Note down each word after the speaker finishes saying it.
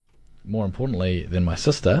more importantly than my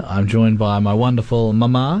sister, I'm joined by my wonderful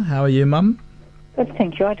mama. How are you, Mum? Good,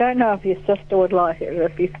 thank you. I don't know if your sister would like it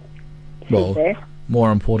if you Well, said that.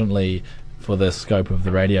 more importantly for the scope of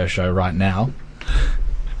the radio show right now.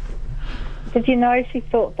 Did you know she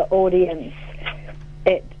thought the audience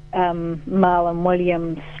at Marlon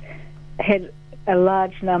Williams had a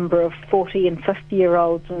large number of 40 and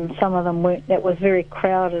 50-year-olds, and some of them weren't. That was very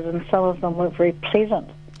crowded, and some of them weren't very pleasant.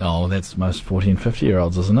 Oh, that's most 40 and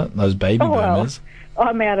 50-year-olds, isn't it? Those baby boomers.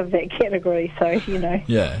 I'm out of that category, so, you know.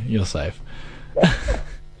 Yeah, you're safe.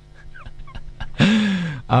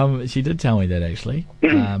 She did tell me that, actually.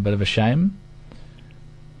 Bit of a shame.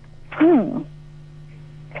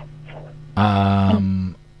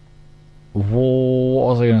 What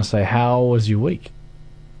was I going to say? How was your week?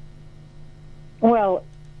 Well,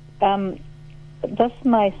 this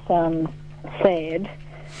may sound sad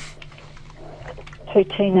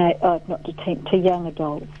to young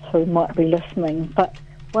adults who might be listening, but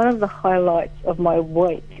one of the highlights of my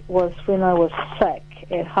week was when I was sick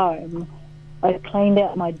at home. I cleaned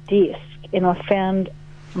out my desk and I found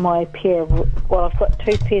my I've got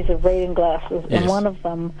two pairs of reading glasses, Yes. and one of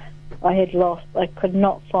them I could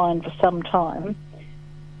not find for some time,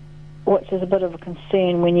 which is a bit of a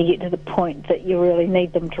concern when you get to the point that you really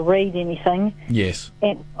need them to read anything. Yes.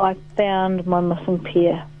 And I found my missing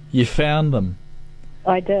pair. You found them?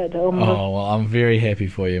 I did. Oh, well, I'm very happy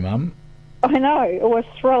for you, Mum. I know. It was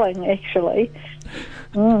thrilling, actually.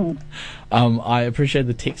 I appreciate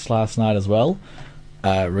the text last night as well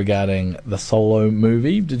regarding the Solo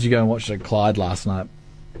movie. Did you go and watch it at Clyde last night?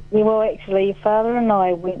 Yeah, well, actually, your father and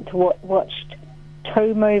I went to watched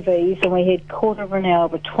two movies, and we had quarter of an hour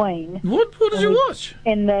between. What did you watch?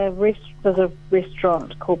 And there's a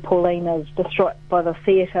restaurant called Paulina's just right by the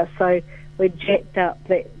theatre, so we jacked up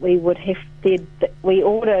that we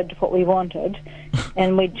ordered what we wanted,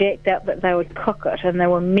 and we jacked up that they would cook it, and they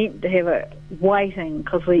were meant to have it waiting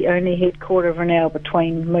because we only had quarter of an hour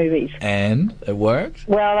between movies. And it worked?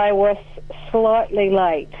 Well, they were slightly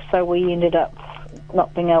late, so we ended up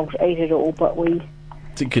not being able to eat it all, but we...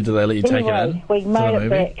 Did they let you take it in? We made it movie?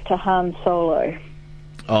 back to Han Solo.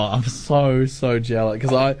 Oh, I'm so jealous,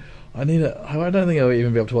 because I don't think I'll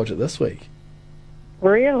even be able to watch it this week.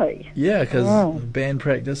 Really? Yeah, because band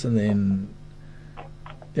practice, and then...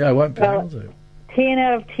 Yeah, I won't be able to. 10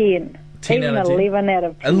 out of 10. 10 Even out of 10. 11 out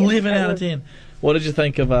of 10. 11 out of 10. What did you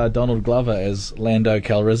think of Donald Glover as Lando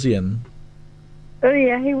Calrissian? Oh,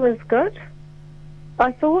 yeah, he was good.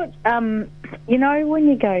 I thought, you know, when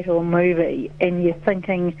you go to a movie and you're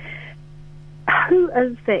thinking, who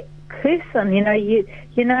is that person? Maybe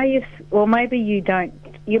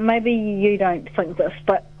you don't think this,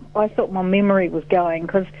 but I thought my memory was going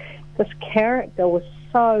because this character was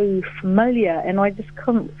so familiar, and I just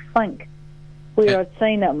couldn't think where I'd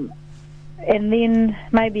seen him. And then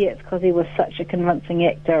maybe it's because he was such a convincing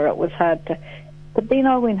actor, it was hard to... But then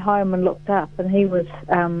I went home and looked up, and he was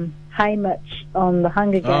Haymitch on the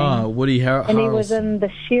Hunger Games. Oh, Woody Harrelson. And he was in The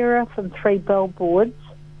Sheriff and Three Billboards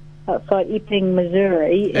outside Epping,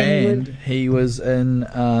 Missouri. And he was in...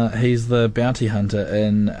 he's the bounty hunter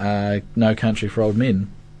in No Country for Old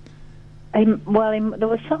Men. There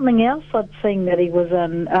was something else I'd seen that he was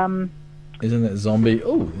in. Isn't it Zombie?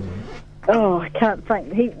 Oh, I can't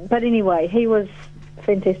think. But anyway, he was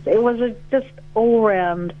fantastic. It was just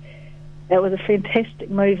all-round... It was a fantastic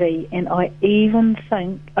movie, and I think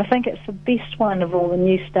it's the best one of all the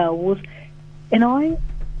new Star Wars. And I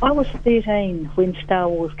was 13 when Star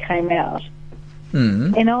Wars came out,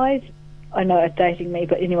 and I know it's dating me,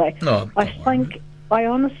 but anyway, I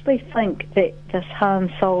honestly think that this Han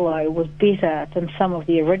Solo was better than some of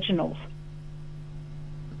the originals.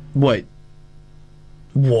 Wait,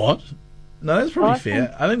 what? No, that's probably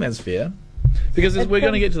fair. I think that's fair. Because we're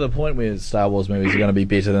going to get to the point where Star Wars movies are going to be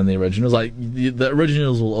better than the originals. Like, the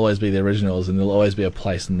originals will always be the originals, and there'll always be a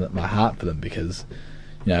place in my heart for them because,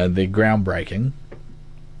 you know, they're groundbreaking.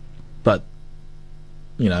 But,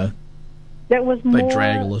 you know, they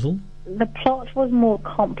drag a little. The plot was more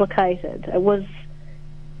complicated. It was,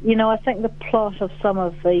 you know, I think the plot of some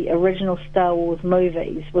of the original Star Wars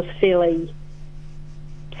movies was fairly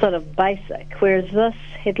sort of basic, whereas this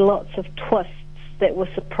had lots of twists that were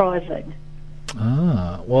surprising.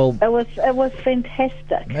 Ah, well... It was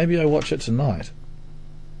fantastic. Maybe I watch it tonight.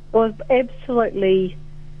 It was absolutely...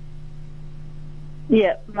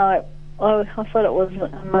 Yeah, no, I thought it was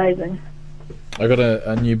amazing. I got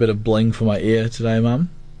a new bit of bling for my ear today, Mum.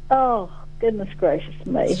 Oh, goodness gracious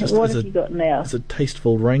me. What have you got now? It's a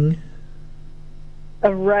tasteful ring.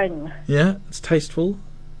 A ring? Yeah, it's tasteful.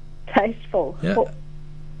 Tasteful? Yeah.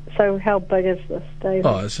 So how big is this, David?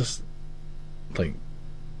 Oh, it's just like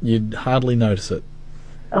You'd hardly notice it.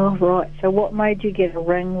 Oh, right. So what made you get a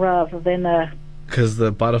ring rather than a... Because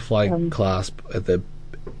the butterfly clasp at the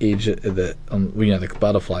edge, the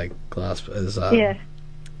butterfly clasp is... yeah.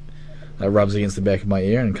 It rubs against the back of my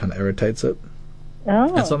ear and kind of irritates it.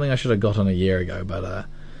 Oh. It's something I should have gotten a year ago, but,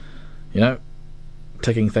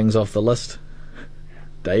 ticking things off the list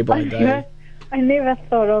day by day. I never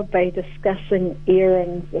thought I'd be discussing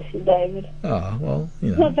earrings with you, David. Oh, well,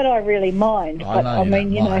 Not that I really mind, but I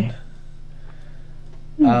mean,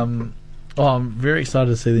 I'm very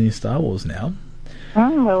excited to see the new Star Wars now.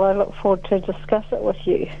 Oh, well, I look forward to discuss it with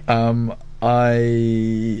you.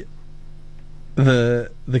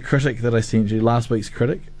 The critic that I sent you, last week's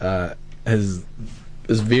critic, is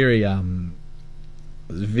very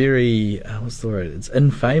what's the word? It's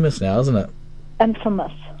infamous now, isn't it?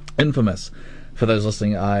 Infamous. For those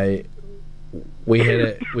listening, we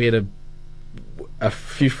had a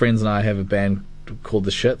few friends and I have a band called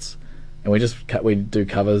The Shits, and we do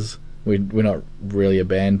covers. We're not really a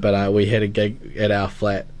band, but we had a gig at our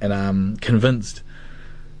flat and convinced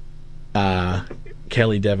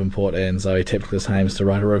Kelly Davenport and Zoe Tapklis-Hames to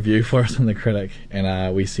write a review for us on The Critic,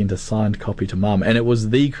 and we sent a signed copy to Mum, and it was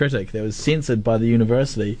The Critic that was censored by the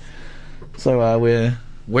university. So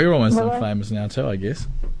we're almost infamous now too, I guess,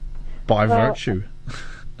 by virtue.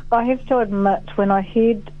 I have to admit, when I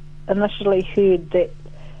initially heard that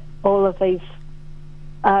all of these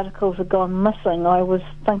articles had gone missing, I was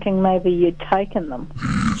thinking maybe you'd taken them.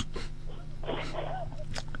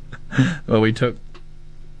 Well, we took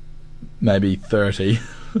maybe 30.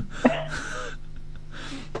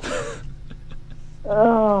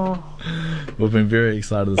 Oh. We've been very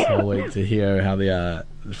excited this whole week to hear how they are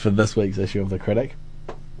for this week's issue of The Critic.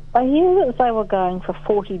 I hear that they were going for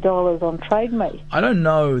 $40 on Trade Me. I don't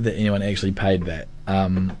know that anyone actually paid that,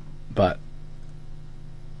 but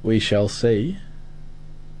we shall see.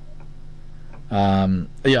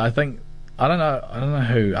 I think I don't know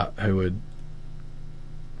who would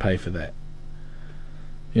pay for that.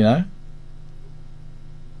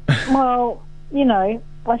 Well,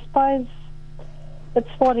 I suppose it's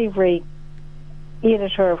what every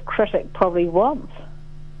editor of Critic probably wants.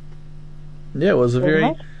 Yeah, it was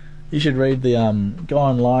You should read the go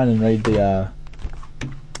online and read the.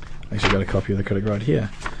 Actually, got a copy of The Critic right here.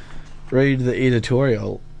 Read the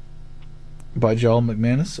editorial by Joel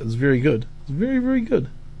McManus. It's very good. It's very, very good.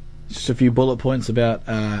 Just a few bullet points about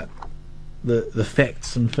the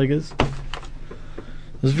facts and figures.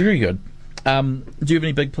 It was very good. Do you have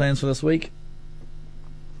any big plans for this week?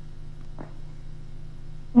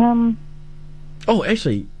 Oh,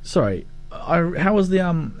 actually, sorry. How was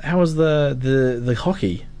the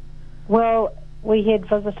hockey? Well, we had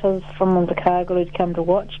visitors from Invercargill who'd come to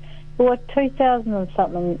watch. There were 2,000 and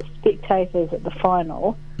something spectators at the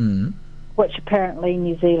final, which apparently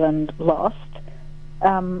New Zealand lost.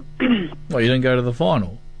 Well, you didn't go to the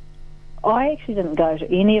final? I actually didn't go to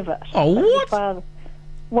any of it. Oh, what?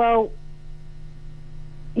 Well,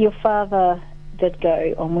 your father did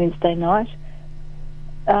go on Wednesday night.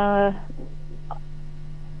 I'm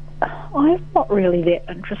not really that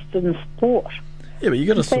interested in sport. Yeah, but you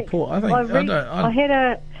got to support. I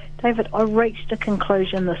reached a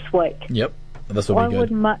conclusion this week. Yep, this will be good. I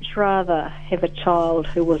would much rather have a child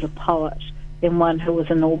who was a poet than one who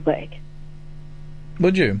was an All Black.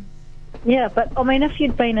 Would you? Yeah, but I mean, if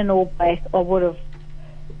you'd been an All Black, I would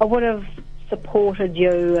have supported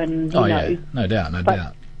you, and yeah, no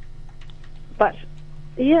doubt. But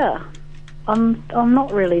yeah, I'm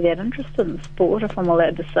not really that interested in sport, if I'm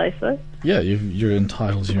allowed to say so. Yeah, you're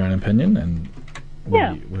entitled to your own opinion, and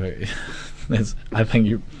I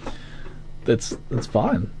think that's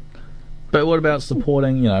fine. But what about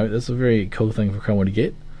supporting? That's a very cool thing for Cromwell to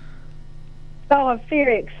get. Oh,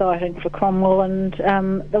 very exciting for Cromwell, and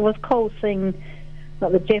it was cool seeing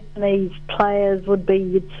that the Japanese players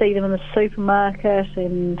you'd see them in the supermarket,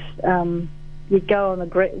 and you'd go on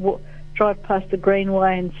drive past the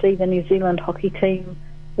Greenway and see the New Zealand hockey team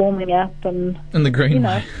warming up, and in the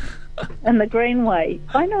Greenway. In the Greenway.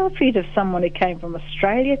 I know a few of someone who came from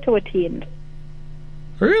Australia to attend.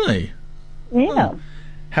 Really? Yeah. Oh.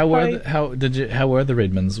 How were the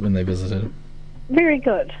Redmonds when they visited? Very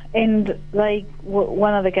good, and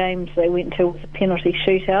one of the games they went to was a penalty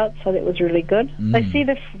shootout, so that was really good. They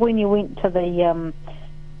said when you went to the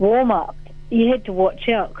warm up, you had to watch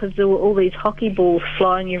out because there were all these hockey balls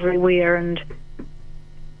flying everywhere, and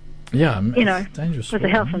it's dangerous. With the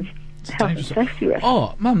health and safety risk.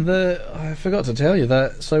 Oh, Mum, I forgot to tell you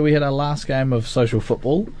that. So we had our last game of social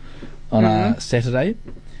football on Saturday,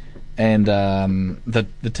 and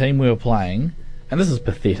the team we were playing. And this is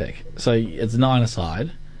pathetic. So it's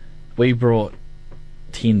 9-a-side. We brought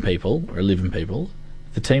 10 people or 11 people.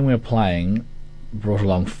 The team we were playing brought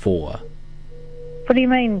along 4. What do you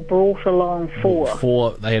mean brought along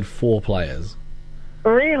 4? They had 4 players.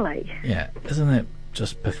 Really? Yeah, isn't that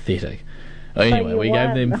just pathetic? Anyway, we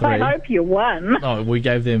gave them 3. I hope you won. Oh, we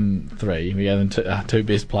gave them 3. We gave them 2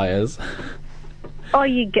 best players. Oh,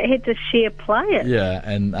 you had to share players? Yeah,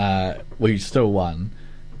 and we still won.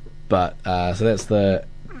 But, so that's the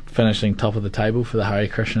finishing top of the table for the Hare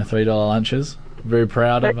Krishna $3 lunches. Very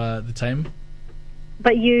proud of the team.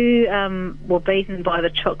 But you were beaten by the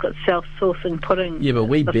chocolate self-saucing pudding. Yeah, but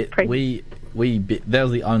we bet that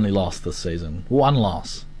was the only loss this season. One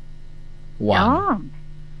loss. One.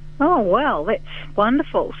 Oh, well, that's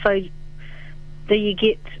wonderful. So, do you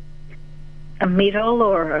get a medal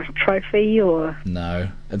or a trophy or? No,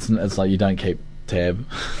 it's like you don't keep tab.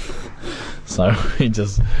 So we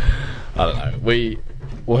just, I don't know.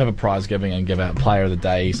 We'll have a prize giving and give out Player of the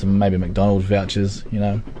Day, some maybe McDonald's vouchers,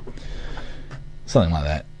 something like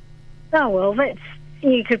that. Oh well,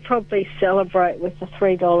 you could probably celebrate with the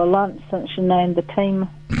 $3 lunch since you named the team.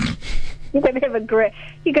 You could have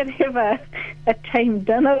a team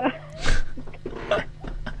dinner.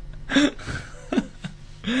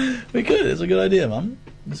 We could. It's a good idea, Mum.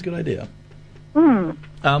 It's a good idea.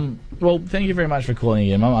 Well, thank you very much for calling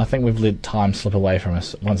again, Mum. I think we've let time slip away from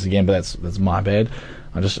us once again, but that's my bad.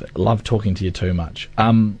 I just love talking to you too much.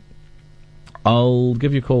 I'll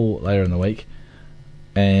give you a call later in the week,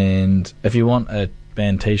 and if you want a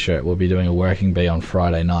band T-shirt, we'll be doing a working bee on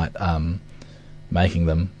Friday night, making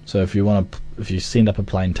them. So if you send up a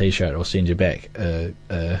plain T-shirt, I'll send you back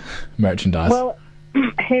merchandise. Well,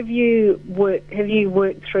 have you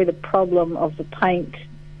worked through the problem of the paint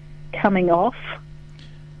coming off?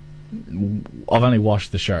 I've only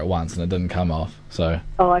washed the shirt once and it didn't come off. So.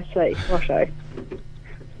 Oh, I see.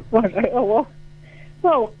 Oh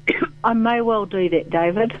well, I may well do that,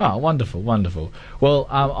 David. Oh, wonderful, wonderful. Well,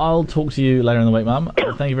 I'll talk to you later in the week, Mum.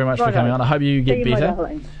 Thank you very much for coming on. I hope you get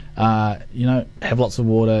better. Have lots of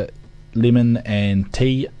water, lemon and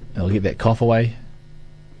tea. It'll get that cough away.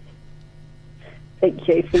 Thank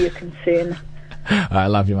you for your concern. I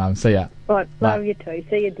love you, Mum. See ya. Right, love you too.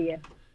 See you, dear.